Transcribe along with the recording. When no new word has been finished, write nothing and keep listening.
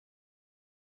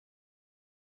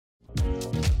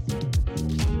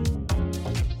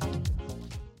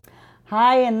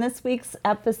Hi, in this week's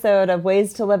episode of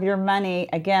Ways to Love Your Money,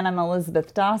 again, I'm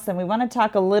Elizabeth Dawson. We want to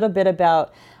talk a little bit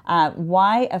about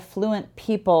why affluent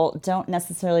people don't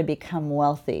necessarily become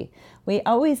wealthy. We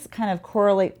always kind of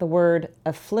correlate the word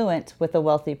affluent with a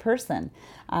wealthy person.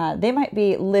 They might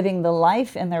be living the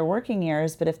life in their working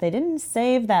years, but if they didn't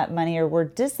save that money or were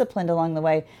disciplined along the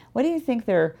way, what do you think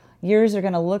their years are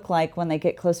going to look like when they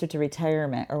get closer to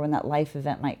retirement or when that life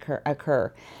event might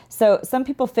occur? So some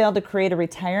people fail to create a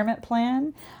retirement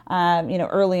plan,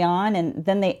 early on, and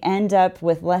then they end up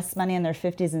with less money in their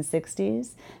 50s and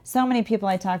 60s. So many people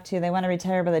I talk to, they want to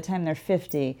retire by the time they're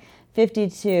 50,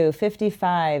 52,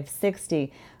 55,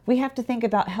 60. We have to think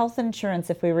about health insurance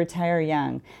if we retire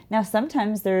young. Now,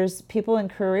 sometimes there's people in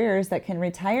careers that can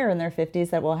retire in their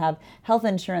 50s that will have health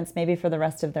insurance maybe for the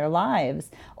rest of their lives,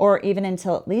 or even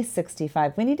until at least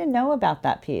 65. We need to know about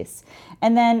that piece.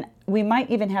 And then we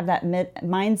might even have that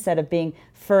mindset of being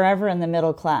forever in the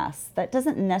middle class. That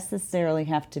doesn't necessarily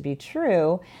have to be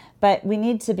true, but we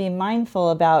need to be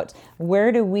mindful about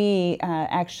where do we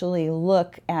actually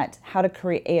look at how to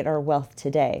create our wealth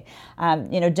today.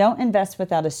 Don't invest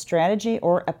without a strategy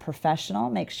or a professional.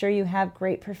 Make sure you have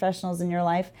great professionals in your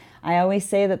life. I always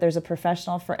say that there's a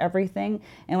professional for everything.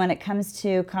 And when it comes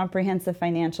to comprehensive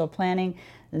financial planning,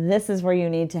 this is where you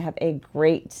need to have a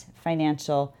great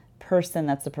financial person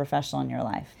that's a professional in your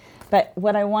life. But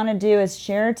what I want to do is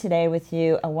share today with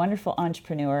you a wonderful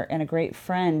entrepreneur and a great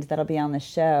friend that'll be on the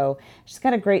show. She's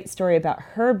got a great story about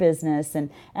her business, and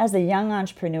as a young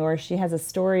entrepreneur, she has a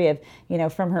story of,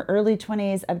 from her early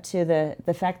 20s up to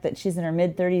the fact that she's in her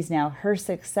mid-30s now, her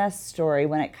success story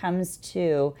when it comes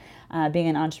to being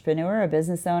an entrepreneur, a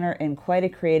business owner, and quite a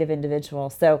creative individual.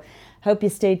 So hope you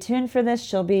stay tuned for this.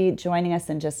 She'll be joining us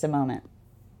in just a moment.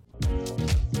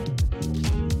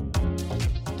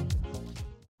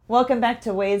 Welcome back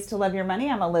to Ways to Love Your Money.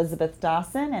 I'm Elizabeth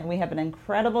Dawson, and we have an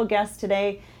incredible guest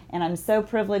today, and I'm so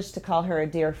privileged to call her a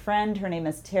dear friend. Her name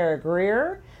is Tara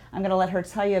Greer. I'm going to let her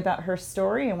tell you about her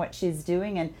story and what she's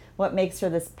doing and what makes her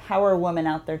this power woman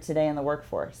out there today in the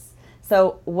workforce.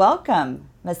 So welcome,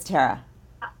 Miss Tara.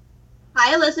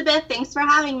 Hi, Elizabeth. Thanks for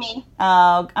having me.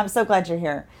 Oh, I'm so glad you're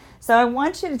here. So I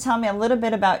want you to tell me a little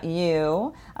bit about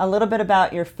you, a little bit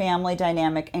about your family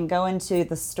dynamic, and go into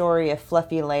the story of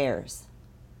Fluffy Layers.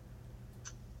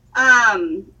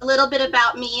 A little bit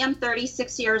about me. I'm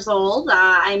 36 years old.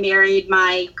 I married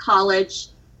my college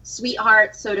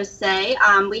sweetheart, so to say.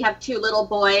 We have 2 little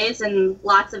boys and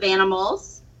lots of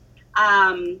animals.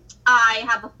 I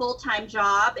have a full-time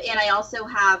job, and I also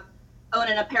own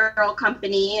an apparel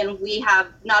company, and we have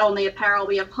not only apparel,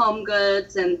 we have home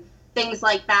goods and things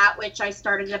like that, which I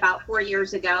started about 4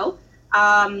 years ago.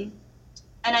 And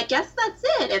I guess that's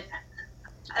it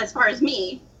as far as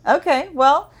me. Okay,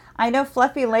 well, I know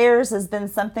Fluffy Layers has been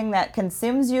something that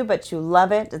consumes you, but you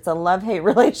love it. It's a love-hate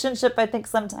relationship, I think,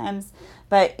 sometimes.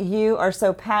 But you are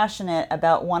so passionate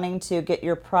about wanting to get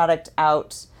your product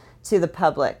out to the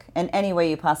public in any way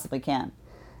you possibly can.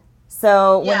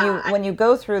 So when you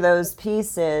go through those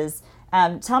pieces,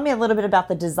 tell me a little bit about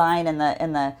the design and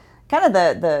the kind of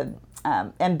the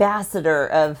ambassador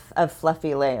of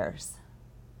Fluffy Layers.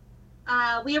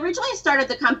 We originally started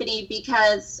the company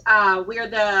because we're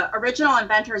the original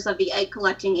inventors of the egg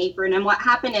collecting apron. And what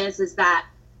happened is that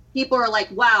people are like,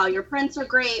 wow, your prints are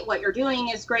great. What you're doing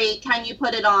is great. Can you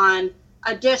put it on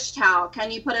a dish towel?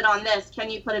 Can you put it on this? Can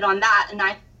you put it on that? And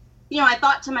I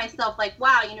thought to myself, like,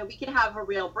 wow, we could have a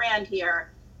real brand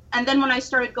here. And then when I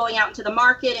started going out into the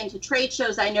market, into trade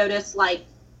shows, I noticed, like,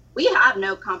 we have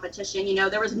no competition.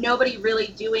 There was nobody really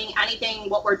doing anything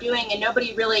what we're doing, and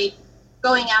nobody really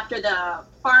going after the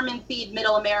farm and feed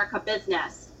middle America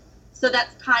business. So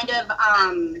that's kind of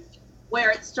where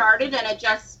it started, and it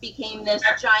just became this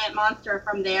giant monster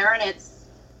from there. And it's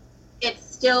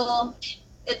still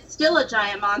a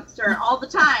giant monster all the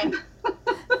time.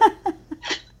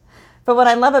 But what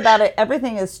I love about it,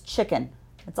 everything is chicken.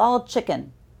 It's all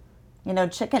chicken.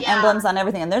 Chicken emblems on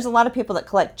everything. And there's a lot of people that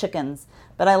collect chickens.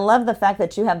 But I love the fact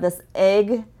that you have this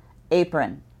egg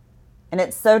apron. And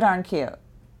it's so darn cute.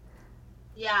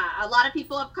 Yeah, a lot of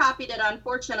people have copied it,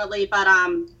 unfortunately. But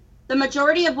the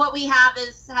majority of what we have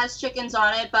has chickens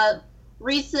on it. But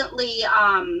recently,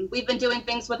 we've been doing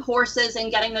things with horses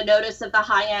and getting the notice of the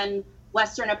high-end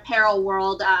Western apparel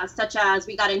world, such as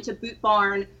we got into Boot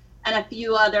Barn and a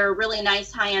few other really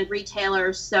nice high-end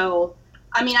retailers. So,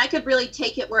 I could really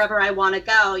take it wherever I want to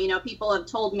go. People have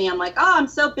told me, I'm like, oh, I'm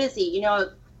so busy, and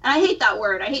I hate that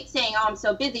word. I hate saying, oh, I'm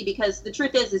so busy, because the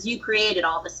truth is you created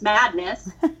all this madness.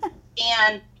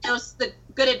 And the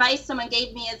good advice someone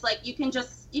gave me is like, you can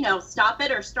just, stop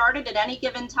it or start it at any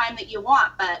given time that you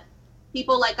want. But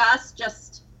people like us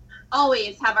just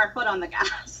always have our foot on the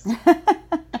gas.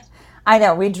 I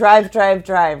know. We drive,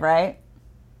 right?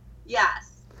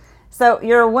 Yes. So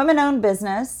you're a woman-owned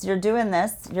business. You're doing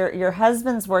this. Your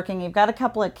husband's working. You've got a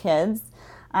couple of kids.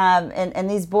 And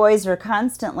these boys are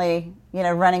constantly,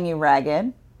 running you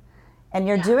ragged. And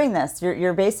you're doing this.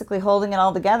 You're basically holding it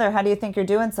all together. How do you think you're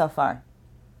doing so far?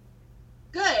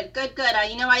 Good.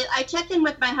 I check in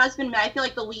with my husband. I feel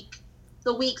like the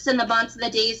weeks and the months and the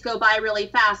days go by really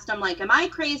fast. I'm like, am I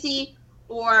crazy?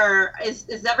 Or is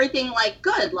everything like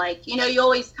good? Like, you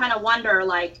always kind of wonder,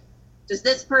 like, does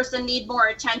this person need more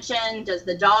attention? Does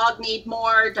the dog need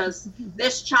more? Does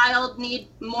this child need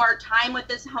more time with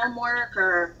his homework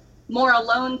or more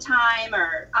alone time?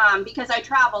 Or because I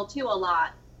travel too a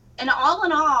lot. And all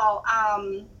in all,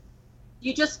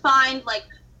 you just find like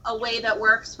a way that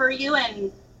works for you.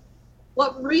 And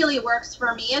what really works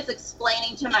for me is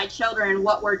explaining to my children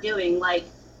what we're doing, like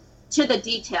to the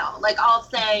detail. Like I'll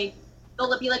say,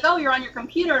 they'll be like, oh, you're on your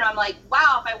computer. And I'm like,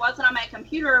 wow, if I wasn't on my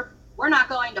computer, we're not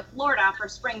going to Florida for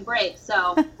spring break.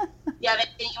 So you have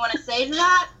anything you want to say to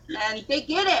that? And they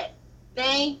get it.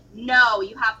 They know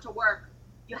you have to work.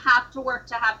 You have to work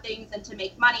to have things and to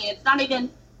make money. It's not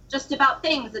even just about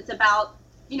things. It's about,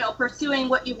 pursuing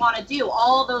what you want to do.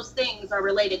 All those things are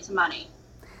related to money.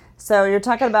 So you're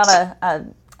talking about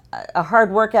a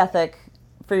hard work ethic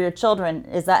for your children.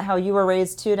 Is that how you were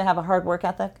raised too, to have a hard work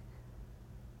ethic?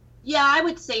 Yeah, I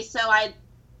would say so.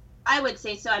 I would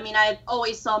say so. I mean, I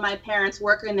always saw my parents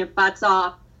working their butts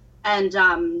off and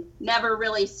never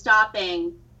really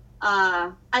stopping.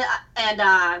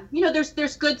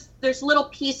 There's little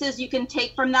pieces you can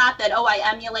take from that, oh, I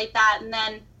emulate that. And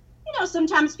then,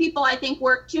 sometimes people, I think,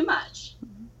 work too much.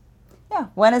 Yeah.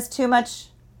 When is too much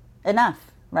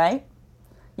enough, right?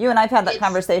 You and I've had that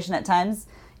conversation at times.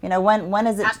 When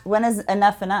is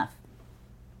enough enough?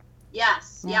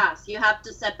 Yes. Yeah. Yes. You have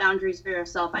to set boundaries for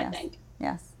yourself, I think.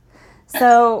 Yes.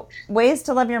 So Ways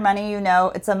to Love Your Money,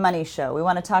 it's a money show. We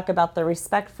want to talk about the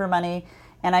respect for money.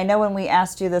 And I know when we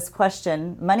asked you this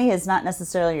question, money is not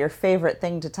necessarily your favorite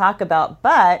thing to talk about,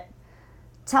 but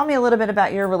tell me a little bit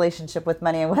about your relationship with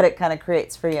money and what it kind of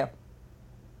creates for you.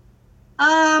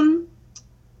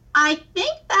 I think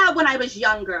that when I was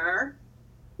younger,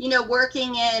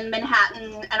 working in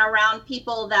Manhattan and around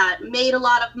people that made a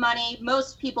lot of money,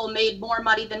 most people made more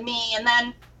money than me. And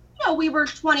then, we were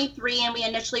 23 and we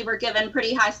initially were given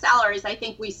pretty high salaries. I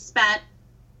think we spent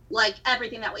like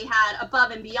everything that we had above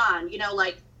and beyond,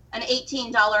 like an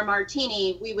 $18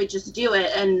 martini, we would just do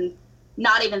it and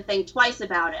not even think twice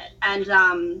about it.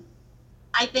 And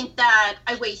I think that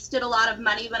I wasted a lot of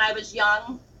money when I was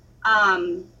young.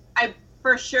 I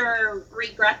for sure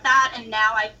regret that. And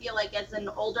now I feel like as an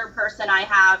older person, I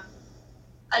have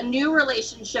a new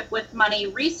relationship with money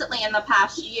recently in the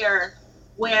past year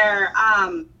where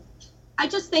I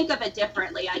just think of it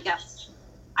differently, I guess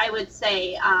I would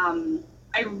say.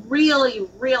 I really,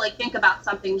 really think about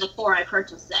something before I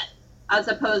purchase it, as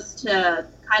opposed to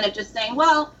kind of just saying,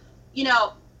 well,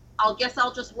 I'll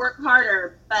just work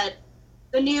harder. But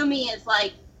the new me is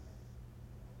like,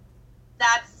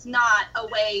 that's not a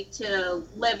way to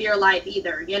live your life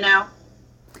either,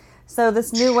 So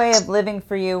this new way of living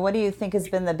for you, what do you think has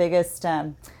been the biggest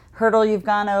hurdle you've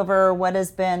gone over? What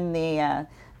has been the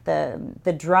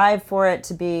drive for it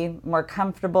to be more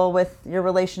comfortable with your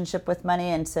relationship with money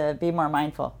and to be more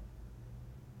mindful?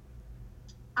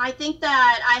 I think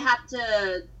that I have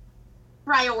to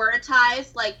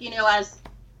prioritize, as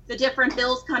the different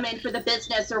bills come in for the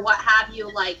business or what have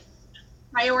you,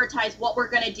 prioritize what we're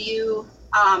going to do,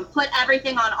 put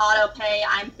everything on auto pay.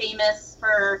 I'm famous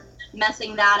for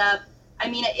messing that up. I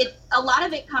mean, a lot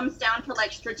of it comes down to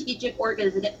strategic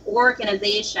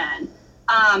organization.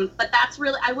 But that's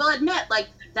really, I will admit,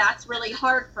 that's really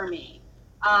hard for me.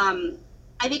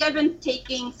 I think I've been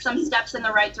taking some steps in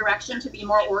the right direction to be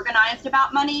more organized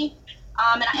about money.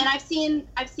 And I've seen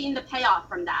the payoff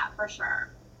from that for sure.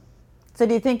 So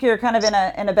do you think you're kind of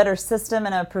in a better system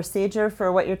and a procedure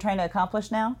for what you're trying to accomplish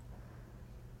now?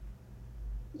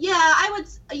 Yeah,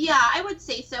 I would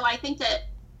say so. I think that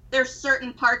there's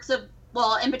certain parts of,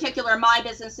 in particular, my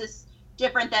business is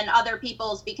different than other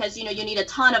people's because, you need a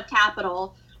ton of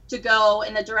capital to go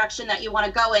in the direction that you want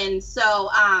to go in. So,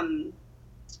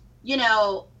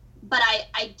 but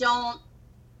I don't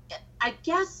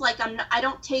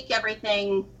take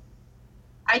everything.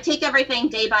 I take everything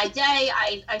day by day.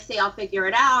 I say I'll figure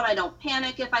it out. I don't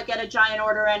panic if I get a giant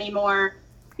order anymore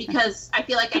because I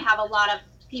feel like I have a lot of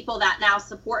people that now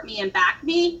support me and back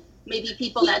me. Maybe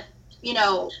people that,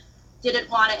 didn't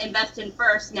want to invest in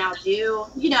first now do.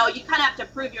 You know, you kind of have to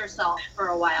prove yourself for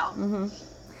a while. Mm-hmm.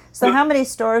 So how many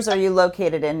stores are you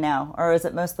located in now, or is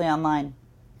it mostly online?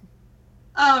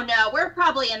 Oh no, we're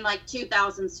probably in like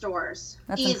 2,000 stores.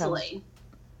 That's easily. Incredible.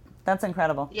 That's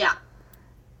incredible. Yeah.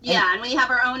 Yeah, and we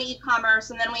have our own e-commerce,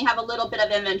 and then we have a little bit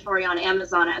of inventory on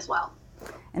Amazon as well.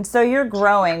 And so you're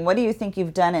growing. What do you think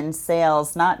you've done in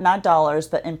sales, not dollars,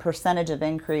 but in percentage of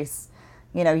increase,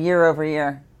 year over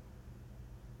year?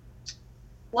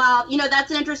 Well,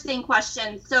 that's an interesting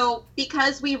question. So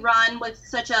because we run with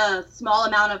such a small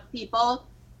amount of people,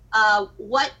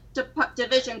 what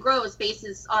division grows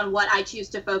bases on what I choose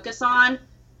to focus on.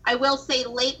 I will say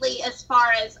lately, as far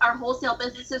as our wholesale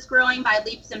business is growing by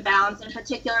leaps and bounds, in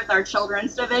particular with our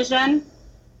children's division.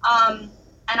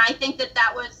 And I think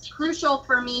that was crucial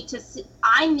for me to see.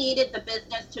 I needed the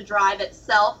business to drive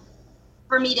itself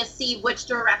for me to see which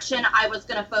direction I was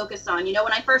going to focus on. When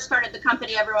I first started the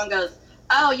company, everyone goes,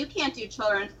 oh, you can't do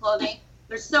children's clothing.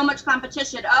 There's so much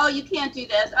competition. Oh, you can't do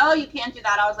this. Oh, you can't do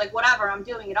that. I was like, whatever, I'm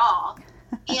doing it all.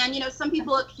 And, some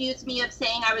people accused me of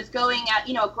saying I was going at,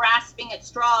 grasping at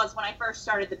straws when I first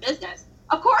started the business.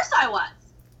 Of course I was.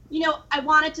 I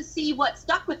wanted to see what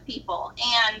stuck with people.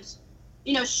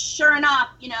 And, sure enough,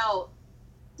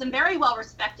 some very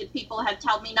well-respected people have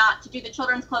told me not to do the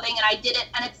children's clothing, and I did it,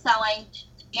 and it's selling.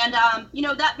 And,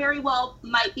 that very well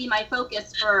might be my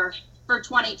focus for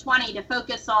 2020, to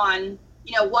focus on,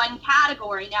 one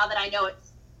category now that I know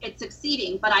it's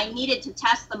succeeding, but I needed to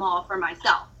test them all for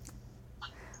myself.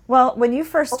 Well, when you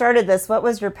first started this, what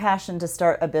was your passion to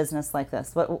start a business like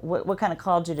this? What kind of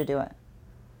called you to do it?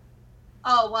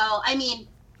 Oh, well,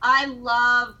 I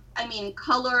love,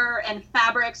 color and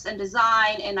fabrics and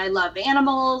design, and I love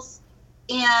animals,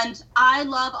 and I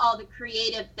love all the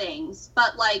creative things.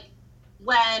 But like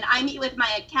when I meet with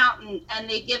my accountant and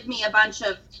they give me a bunch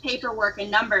of paperwork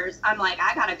and numbers, I'm like,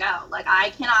 I gotta go. Like, I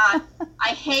cannot, I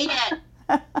hate it.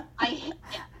 I hate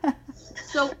it.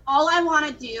 So all I want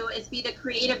to do is be the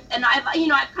creative, and I've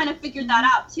kind of figured that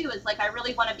out too, is like, I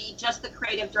really want to be just the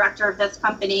creative director of this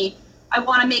company. I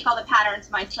want to make all the patterns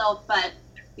myself, but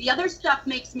the other stuff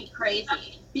makes me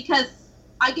crazy because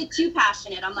I get too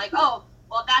passionate. I'm like, oh,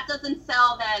 well, if that doesn't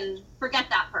sell, then forget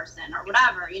that person or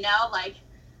whatever, like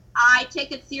I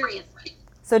take it seriously.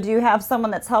 So do you have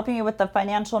someone that's helping you with the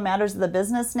financial matters of the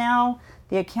business now,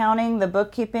 the accounting, the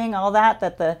bookkeeping, all that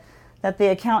the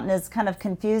accountant is kind of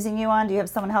confusing you on? Do you have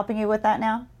someone helping you with that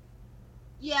now?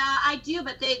 Yeah, I do,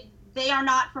 but they are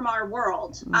not from our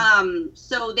world.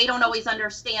 So they don't always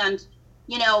understand,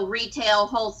 retail,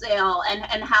 wholesale,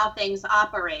 and how things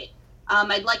operate.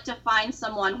 I'd like to find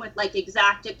someone with like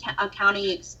exact accounting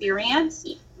experience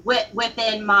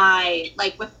within my,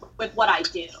 with what I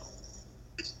do.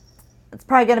 It's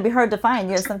probably going to be hard to find.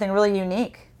 You have something really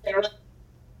unique.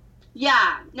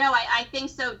 Yeah, no, I think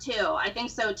so too.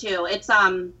 It's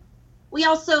we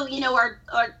also,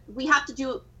 we had to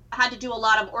do a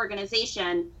lot of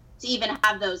organization to even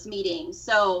have those meetings.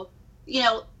 So,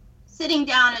 sitting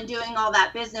down and doing all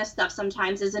that business stuff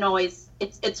sometimes isn't always,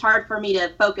 it's hard for me to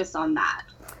focus on that.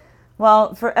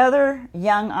 Well, for other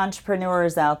young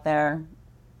entrepreneurs out there,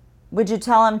 would you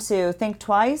tell them to think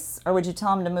twice, or would you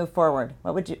tell them to move forward?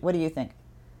 What do you think?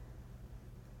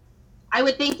 I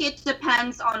would think it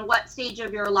depends on what stage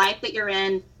of your life that you're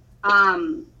in.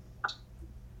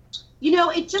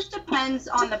 It just depends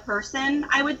on the person,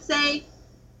 I would say.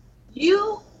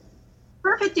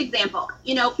 Perfect example,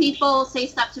 people say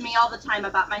stuff to me all the time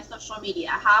about my social media.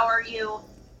 How are you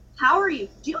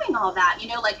doing all that?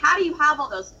 How do you have all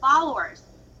those followers?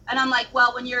 And I'm like,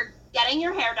 well, when you're getting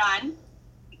your hair done,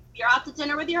 you're out to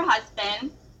dinner with your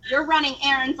husband, you're running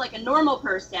errands like a normal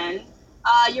person,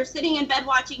 you're sitting in bed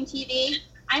watching TV.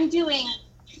 I'm doing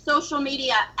social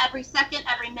media every second,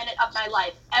 every minute of my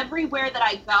life. Everywhere that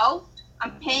I go,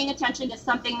 I'm paying attention to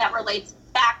something that relates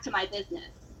back to my business.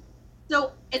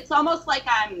 So it's almost like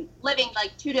I'm living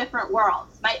like two different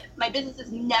worlds. My business is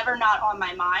never not on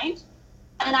my mind.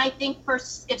 And I think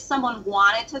if someone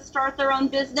wanted to start their own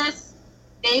business,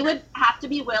 they would have to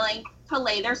be willing to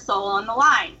lay their soul on the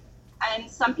line. And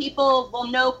some people will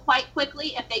know quite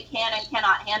quickly if they can and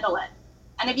cannot handle it.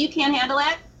 And if you can't handle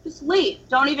it, just leave.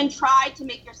 Don't even try to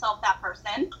make yourself that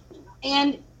person.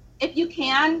 And if you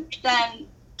can, then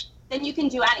you can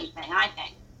do anything, I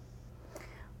think.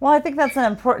 Well, I think that's an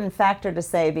important factor to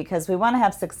say, because we want to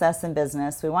have success in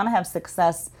business. We want to have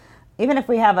success, even if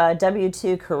we have a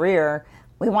W-2 career,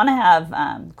 we want to have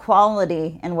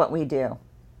quality in what we do.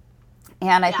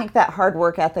 And I think that hard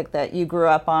work ethic that you grew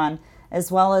up on,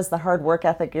 as well as the hard work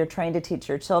ethic you're trying to teach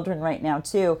your children right now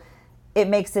too, it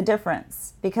makes a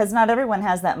difference, because not everyone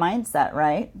has that mindset,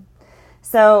 right?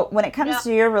 So when it comes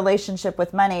to your relationship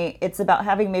with money, it's about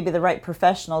having maybe the right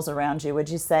professionals around you, would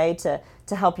you say, to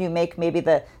help you make maybe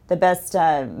the best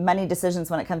money decisions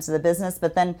when it comes to the business?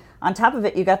 But then on top of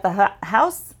it, you got the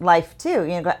house life too.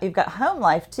 You've got home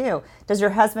life too. Does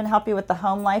your husband help you with the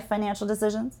home life financial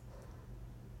decisions?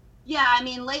 Yeah, I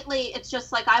mean, lately it's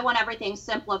just like I want everything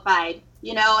simplified,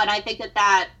 and I think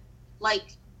that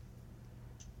like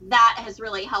that has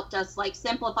really helped us, like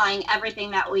simplifying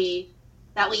everything that we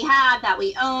have, that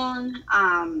we own.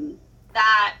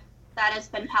 That has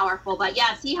been powerful. But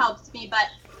yes, he helps me. But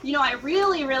I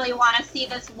really, really want to see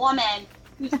this woman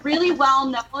who's really well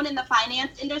known in the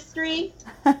finance industry.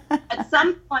 At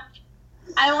some point,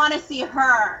 I want to see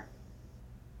her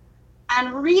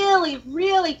and really,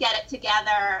 really get it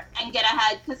together and get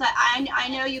ahead, because I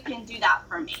know you can do that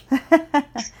for me.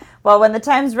 Well, when the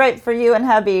time's right for you and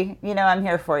hubby, I'm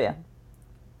here for you.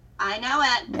 I know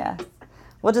it. Yes.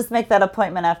 We'll just make that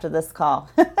appointment after this call.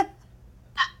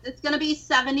 It's going to be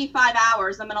 75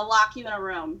 hours. I'm going to lock you in a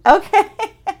room. Okay.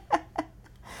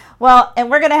 Well, and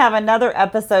we're going to have another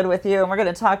episode with you, and we're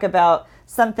going to talk about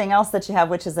something else that you have,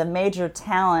 which is a major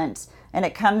talent, and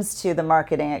it comes to the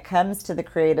marketing, it comes to the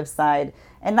creative side,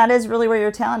 and that is really where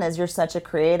your talent is. You're such a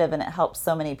creative, and it helps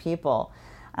so many people.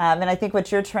 And I think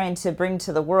what you're trying to bring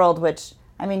to the world, which,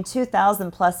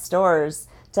 2,000 plus stores,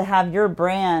 to have your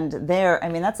brand there,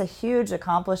 that's a huge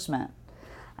accomplishment.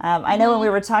 I know when we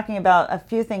were talking about a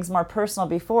few things more personal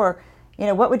before,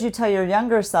 what would you tell your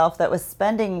younger self that was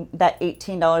spending that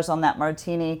 $18 on that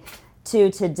martini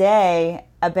to today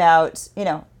about,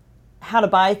 how to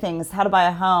buy things, how to buy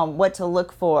a home, what to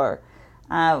look for,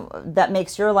 that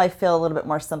makes your life feel a little bit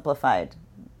more simplified?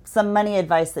 Some money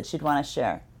advice that you'd want to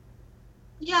share.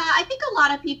 Yeah, I think a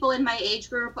lot of people in my age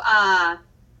group right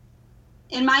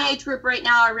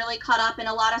now are really caught up in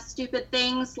a lot of stupid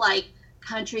things like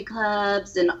country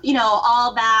clubs and,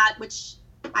 all that, which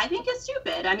I think is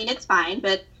stupid. It's fine.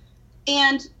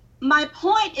 And my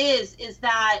point is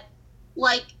that,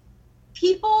 like,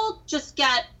 people just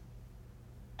get,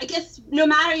 I guess, no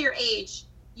matter your age,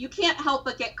 you can't help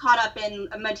but get caught up in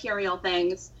material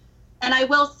things. And I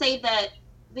will say that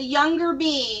the younger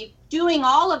me doing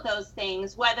all of those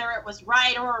things, whether it was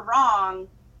right or wrong,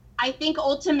 I think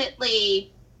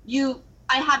ultimately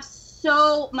I have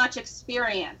so much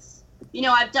experience.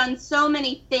 I've done so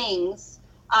many things.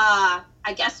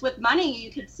 I guess with money,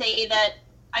 you could say that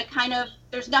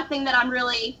there's nothing that I'm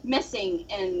really missing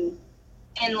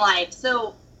in life.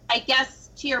 So I guess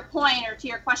to your point, or to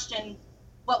your question,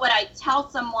 what would I tell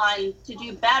someone to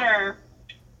do better?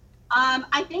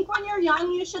 I think when you're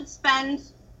young, you should spend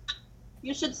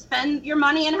your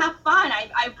money and have fun.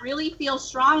 I really feel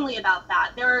strongly about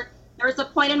that. There was a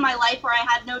point in my life where I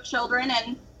had no children,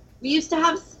 and we used to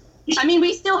have,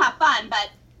 we still have fun, but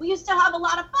we used to have a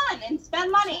lot of fun and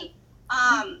spend money.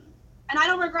 And I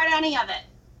don't regret any of it.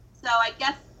 So I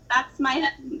guess that's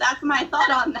my thought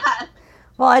on that.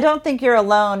 Well, I don't think you're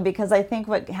alone, because I think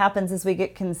what happens is we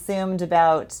get consumed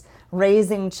about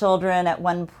raising children at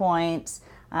one point,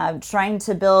 trying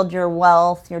to build your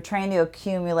wealth, you're trying to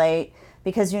accumulate,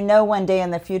 because one day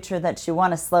in the future that you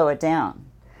want to slow it down.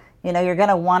 You're going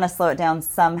to want to slow it down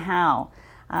somehow.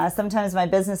 Sometimes my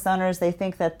business owners, they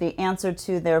think that the answer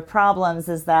to their problems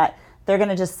is that they're going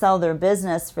to just sell their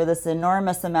business for this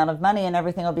enormous amount of money and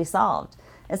everything will be solved.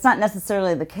 It's not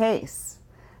necessarily the case.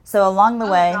 So along the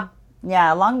way,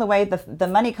 the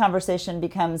money conversation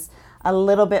becomes a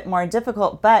little bit more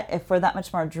difficult. But if we're that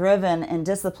much more driven and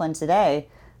disciplined today,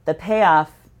 the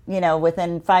payoff,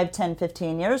 within 5, 10,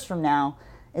 15 years from now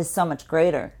is so much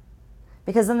greater.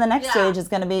 Because then the next stage is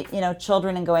going to be,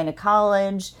 children and going to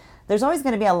college. There's always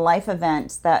going to be a life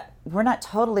event that we're not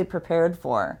totally prepared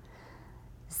for.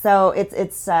 So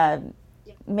it's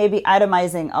maybe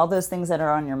itemizing all those things that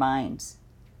are on your mind.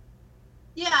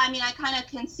 Yeah, I kind of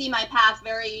can see my path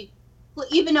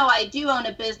even though I do own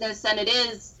a business and it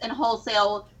is in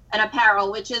wholesale and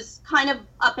apparel, which is kind of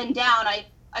up and down.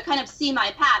 I kind of see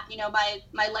my path,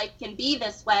 my life can be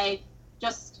this way.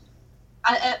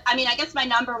 I guess my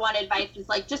number one advice is,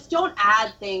 like, just don't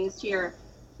add things to your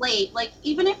plate. Like,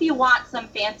 even if you want some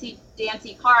fancy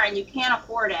dancy car and you can't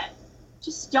afford it,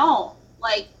 just don't.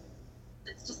 Like,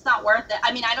 it's just not worth it.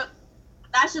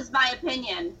 That's just my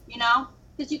opinion,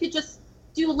 because you could just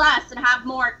do less and have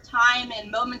more time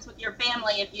and moments with your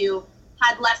family if you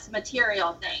had less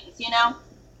material things,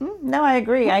 No, I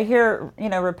agree. I hear,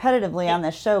 repetitively on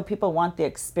this show, people want the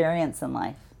experience in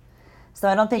life. So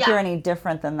I don't think you're any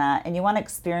different than that. And you want to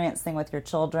experience things with your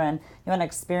children. You want to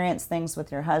experience things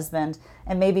with your husband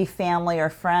and maybe family or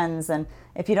friends. And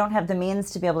if you don't have the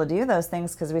means to be able to do those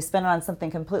things because we spend it on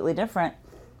something completely different,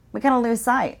 we kind of lose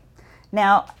sight.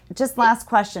 Now, just last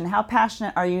question, how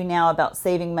passionate are you now about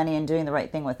saving money and doing the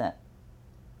right thing with it?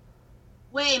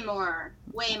 Way more.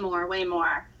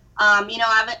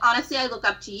 Honestly, I look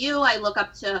up to you. I look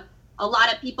up to a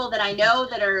lot of people that I know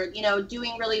that are,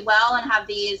 doing really well and have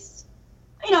these,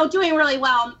 doing really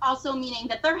well, also meaning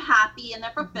that they're happy and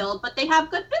they're fulfilled, but they have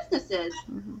good businesses.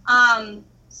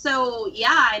 So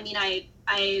yeah, I mean,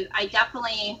 I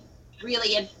definitely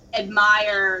really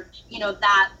admire,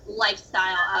 that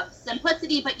lifestyle of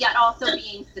simplicity, but yet also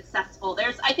being successful.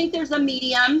 I think there's a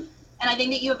medium, and I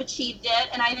think that you have achieved it,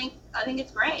 and I think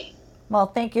it's great. Well,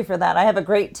 thank you for that. I have a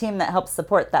great team that helps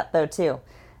support that though too.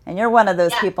 And you're one of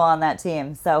those people on that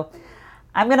team. So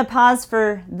I'm going to pause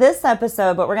for this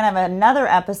episode, but we're going to have another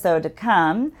episode to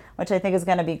come, which I think is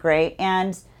going to be great.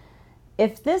 And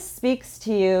if this speaks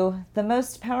to you, the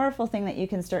most powerful thing that you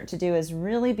can start to do is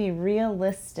really be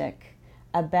realistic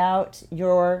about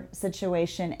your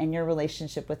situation and your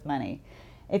relationship with money.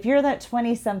 If you're that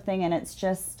 20-something and it's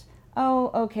just,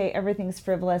 oh, okay, everything's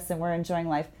frivolous and we're enjoying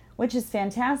life, which is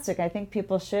fantastic. I think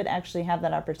people should actually have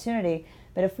that opportunity.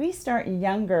 But if we start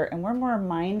younger and we're more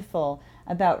mindful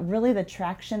about really the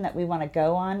traction that we want to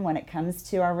go on when it comes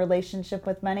to our relationship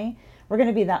with money, we're going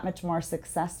to be that much more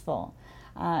successful.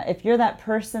 If you're that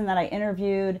person that I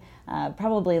interviewed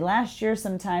probably last year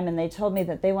sometime and they told me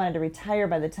that they wanted to retire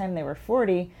by the time they were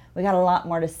 40, we got a lot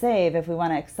more to save if we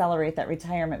want to accelerate that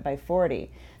retirement by 40.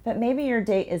 But maybe your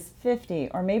date is 50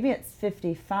 or maybe it's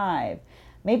 55.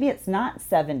 Maybe it's not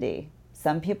 70.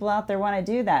 Some people out there want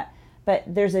to do that. But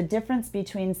there's a difference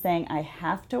between saying I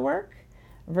have to work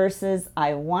versus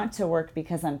I want to work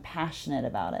because I'm passionate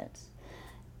about it.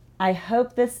 I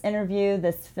hope this interview,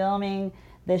 this filming,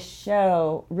 this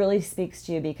show really speaks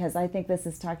to you, because I think this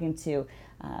is talking to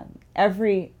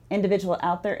every individual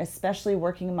out there, especially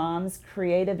working moms,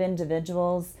 creative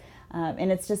individuals,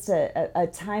 and it's just a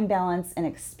time balance and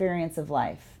experience of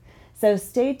life. So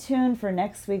stay tuned for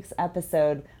next week's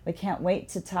episode. We can't wait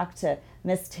to talk to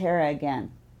Miss Tara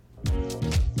again.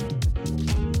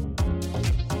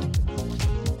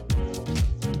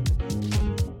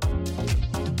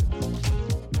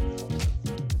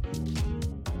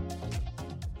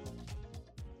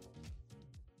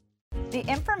 The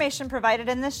information provided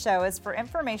in this show is for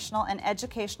informational and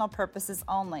educational purposes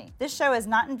only. This show is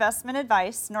not investment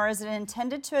advice, nor is it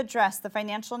intended to address the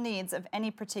financial needs of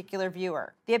any particular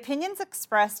viewer. The opinions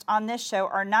expressed on this show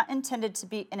are not intended to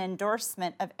be an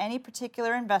endorsement of any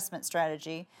particular investment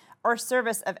strategy or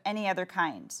service of any other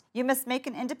kind. You must make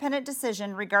an independent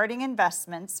decision regarding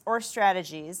investments or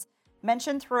strategies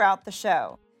mentioned throughout the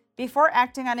show. Before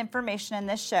acting on information in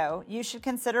this show, you should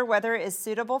consider whether it is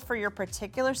suitable for your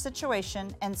particular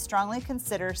situation and strongly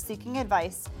consider seeking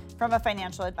advice from a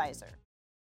financial advisor.